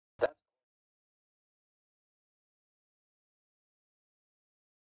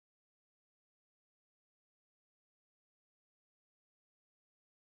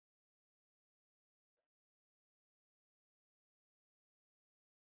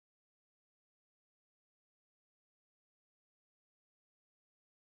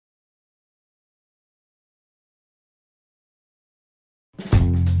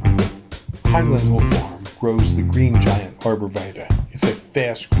Highland Hill Farm grows the green giant arborvitae. It's a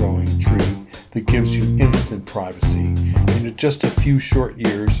fast-growing tree that gives you instant privacy. In just a few short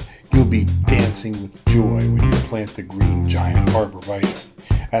years, you'll be dancing with joy when you plant the green giant arborvitae.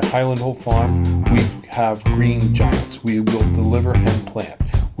 At Highland Hill Farm, we have green giants we will deliver and plant.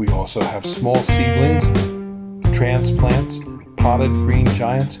 We also have small seedlings, transplants, potted green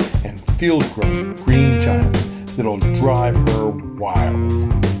giants, and field-grown green giants that'll drive her wild.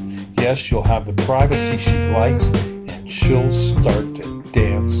 Yes, you'll have the privacy she likes, and she'll start to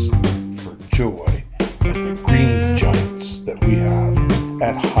dance for joy at the green giants that we have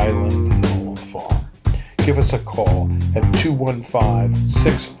at Highland Hill Farm. Give us a call at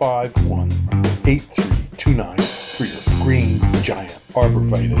 215-651-8329 for your green giant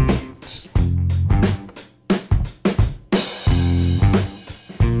arborvitae needs.